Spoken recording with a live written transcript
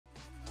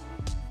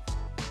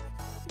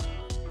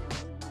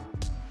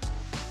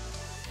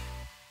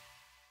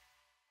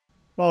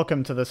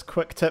Welcome to this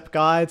quick tip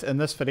guide. In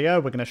this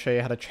video, we're going to show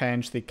you how to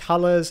change the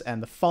colors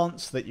and the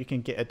fonts so that you can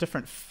get a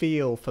different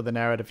feel for the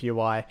narrative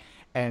UI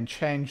and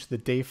change the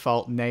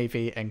default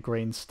navy and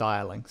green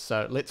styling.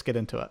 So let's get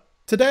into it.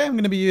 Today, I'm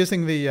going to be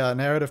using the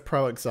Narrative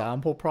Pro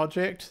example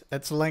project.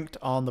 It's linked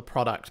on the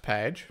product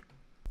page.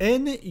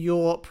 In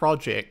your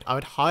project, I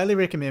would highly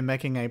recommend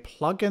making a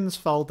plugins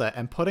folder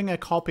and putting a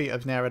copy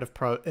of Narrative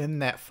Pro in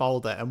that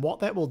folder. And what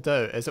that will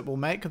do is it will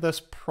make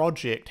this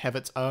project have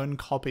its own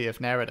copy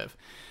of Narrative.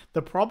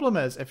 The problem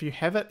is if you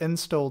have it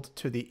installed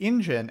to the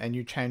engine and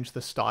you change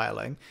the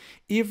styling,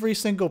 every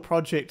single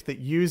project that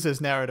uses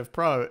Narrative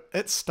Pro,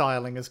 its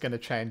styling is going to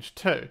change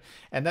too.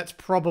 And that's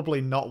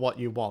probably not what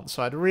you want.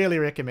 So I'd really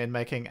recommend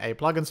making a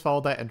plugins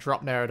folder and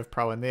drop Narrative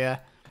Pro in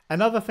there.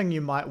 Another thing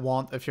you might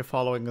want if you're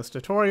following this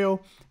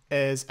tutorial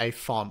is a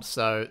font.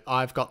 So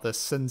I've got this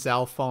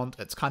Cinzel font.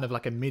 It's kind of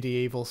like a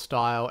medieval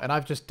style, and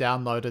I've just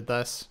downloaded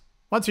this.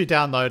 Once you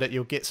download it,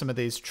 you'll get some of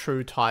these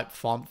true type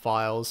font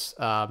files,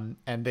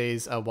 and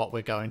these are what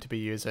we're going to be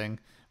using.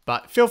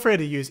 But feel free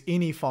to use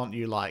any font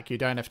you like. You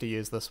don't have to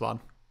use this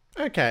one.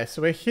 Okay,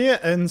 so we're here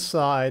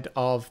inside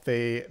of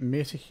the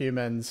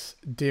MetaHumans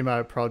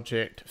demo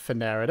project for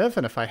Narrative,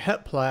 and if I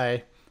hit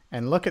play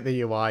and look at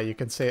the UI, you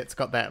can see it's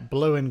got that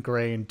blue and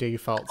green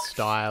default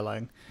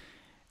styling.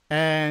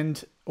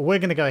 And we're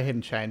going to go ahead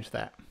and change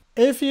that.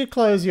 If you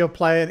close your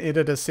Play and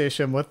Editor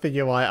session with the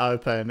UI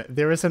open,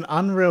 there is an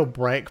Unreal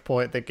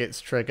breakpoint that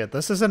gets triggered.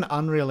 This is an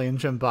Unreal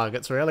Engine bug.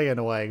 It's really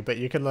annoying, but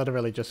you can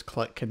literally just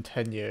click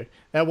continue.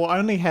 That will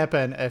only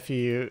happen if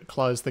you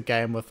close the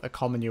game with a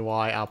common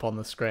UI up on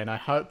the screen. I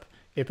hope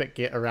Epic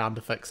get around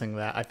to fixing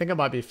that. I think it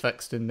might be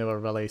fixed in newer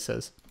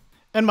releases.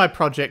 In my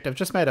project, I've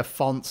just made a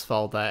fonts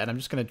folder, and I'm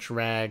just going to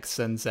drag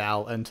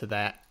Cinzel into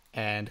that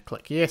and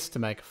click yes to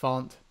make a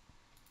font.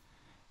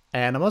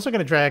 And I'm also going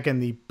to drag in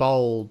the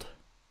bold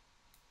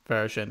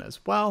version as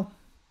well.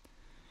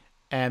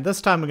 And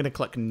this time we're going to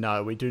click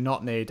no. We do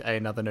not need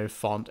another new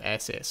font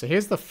asset. So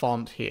here's the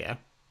font here.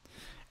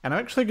 And I'm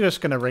actually just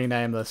going to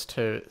rename this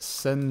to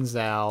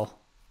Cinzel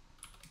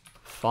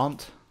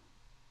font.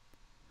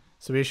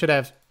 So we should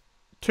have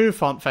two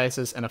font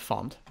faces and a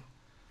font.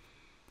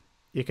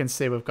 You can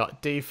see we've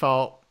got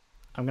default.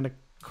 I'm going to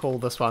call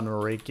this one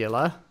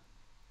regular.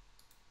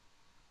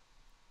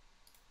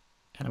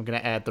 And I'm going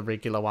to add the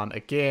regular one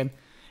again.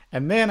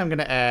 And then I'm going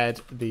to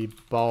add the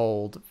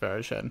bold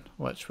version,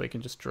 which we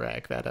can just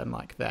drag that in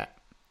like that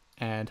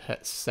and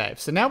hit save.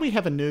 So now we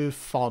have a new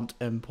font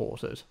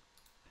imported.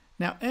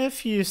 Now,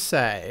 if you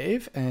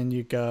save and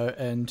you go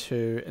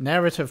into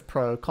Narrative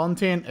Pro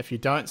content, if you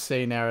don't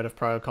see Narrative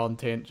Pro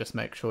content, just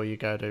make sure you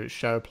go to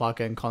show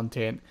plugin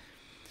content.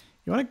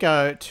 You want to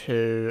go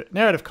to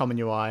Narrative Common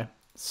UI,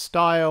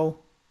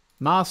 Style,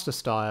 Master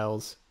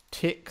Styles,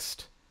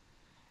 Text,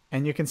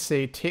 and you can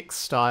see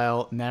Text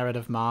Style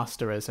Narrative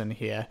Master is in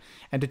here.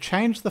 And to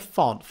change the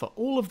font for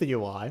all of the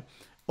UI,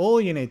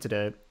 all you need to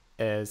do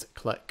is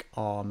click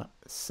on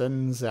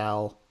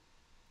Cinzel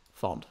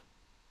font.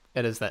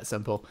 It is that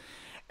simple.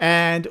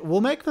 And we'll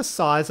make the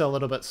size a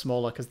little bit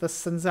smaller because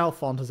this Cinzel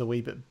font is a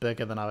wee bit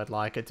bigger than I would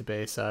like it to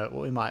be, so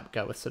we might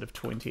go with sort of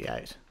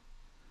 28.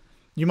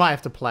 You might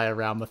have to play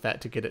around with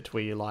that to get it to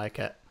where you like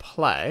it.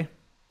 Play.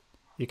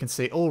 You can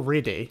see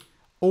already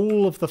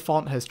all of the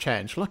font has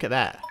changed. Look at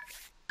that.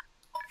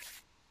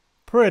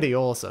 Pretty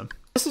awesome.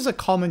 This is a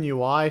common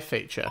UI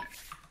feature.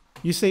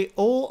 You see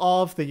all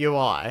of the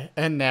UI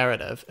in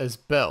Narrative is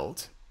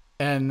built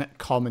in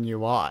common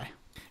UI.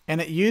 And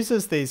it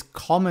uses these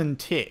common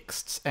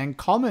texts, and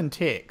common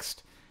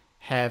text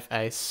have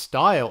a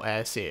style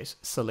asset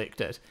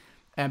selected.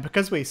 And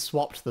because we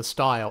swapped the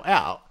style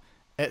out,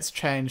 it's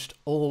changed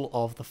all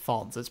of the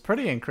fonts. It's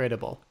pretty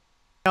incredible.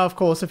 Now, of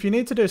course, if you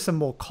need to do some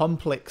more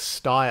complex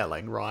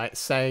styling, right?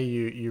 Say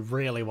you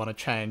really want to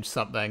change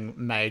something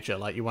major,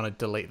 like you want to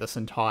delete this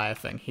entire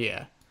thing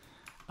here.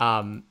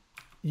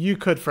 You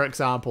could, for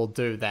example,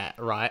 do that,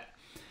 right?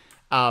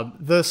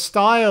 The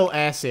style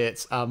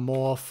assets are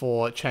more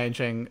for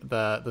changing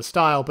the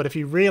style, but if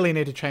you really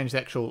need to change the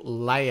actual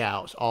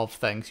layout of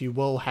things, you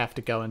will have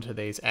to go into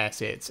these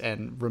assets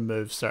and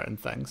remove certain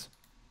things.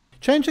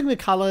 Changing the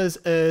colors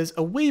is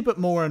a wee bit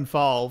more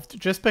involved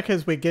just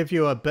because we give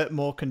you a bit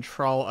more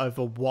control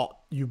over what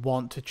you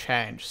want to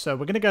change. So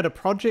we're going to go to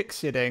Project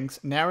Settings,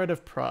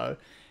 Narrative Pro,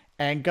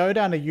 and go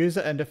down to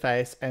User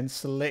Interface and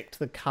select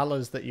the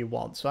colors that you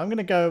want. So I'm going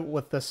to go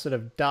with this sort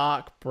of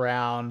dark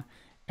brown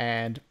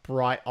and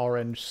bright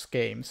orange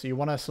scheme. So you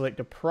want to select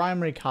a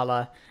primary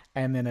color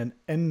and then an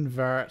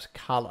invert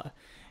color.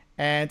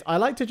 And I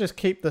like to just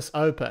keep this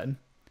open,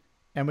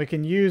 and we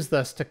can use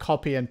this to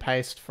copy and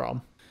paste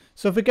from.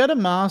 So if we go to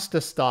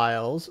Master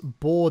Styles,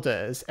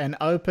 Borders, and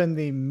open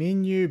the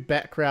menu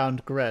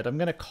background grid, I'm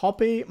going to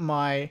copy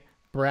my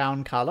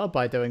brown color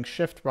by doing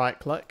Shift right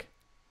click.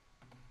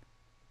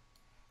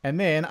 And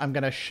then I'm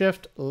going to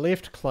Shift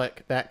left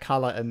click that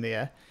color in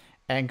there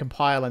and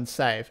compile and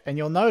save. And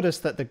you'll notice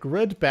that the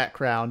grid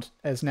background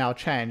is now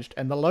changed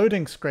and the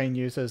loading screen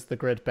uses the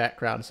grid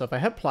background. So if I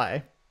hit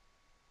play,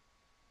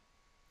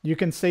 you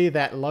can see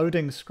that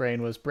loading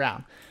screen was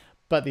brown.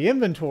 but the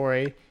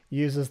inventory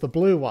uses the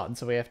blue one,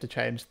 so we have to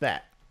change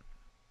that.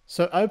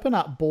 So open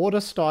up border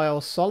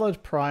style,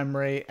 solid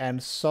primary,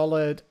 and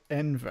solid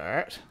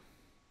invert.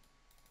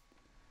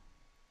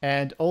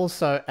 And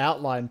also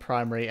outline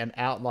primary and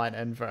outline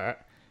invert.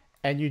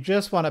 And you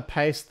just want to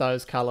paste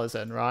those colors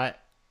in, right?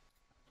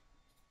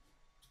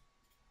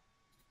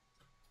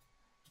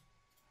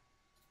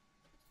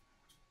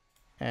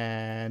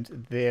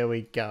 And there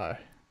we go.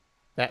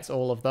 That's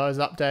all of those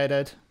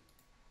updated.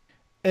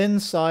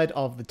 Inside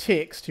of the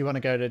text, you want to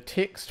go to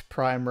text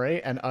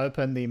primary and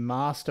open the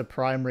master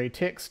primary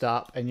text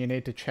up, and you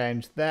need to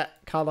change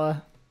that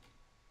color.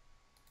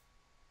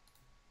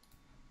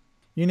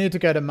 You need to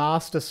go to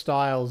master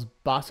styles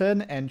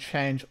button and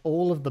change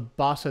all of the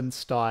button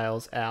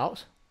styles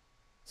out.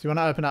 So you want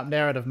to open up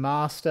narrative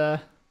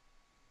master,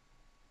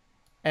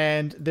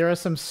 and there are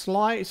some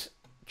slight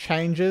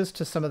changes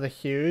to some of the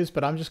hues,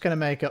 but I'm just going to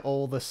make it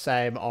all the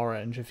same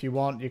orange. If you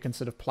want, you can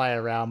sort of play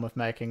around with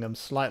making them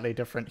slightly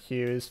different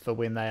hues for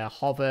when they are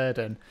hovered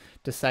and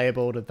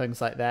disabled and things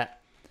like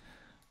that.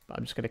 But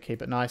I'm just going to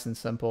keep it nice and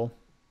simple.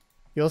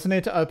 You also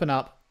need to open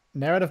up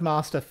narrative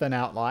master thin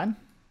outline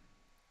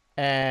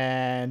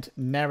and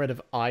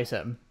narrative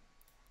item,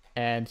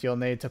 and you'll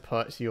need to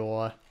put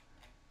your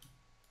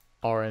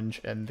orange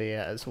in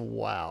there as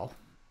well.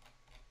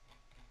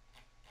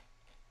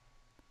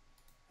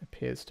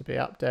 Appears to be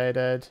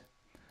updated.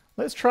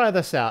 Let's try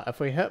this out. If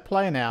we hit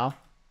play now,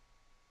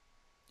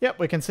 yep,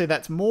 we can see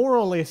that's more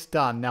or less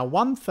done. Now,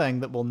 one thing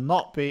that will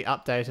not be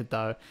updated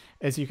though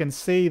is you can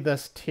see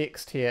this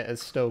text here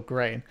is still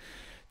green.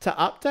 To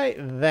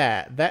update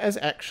that is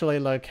actually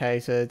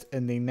located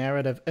in the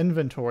narrative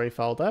inventory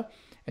folder,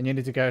 and you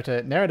need to go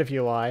to narrative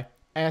UI,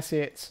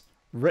 assets,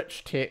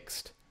 rich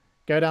text,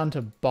 go down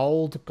to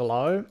bold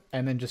glow,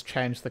 and then just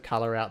change the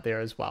color out there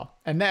as well.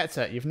 And that's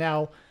it. You've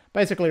now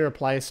basically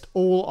replaced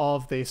all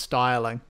of the styling.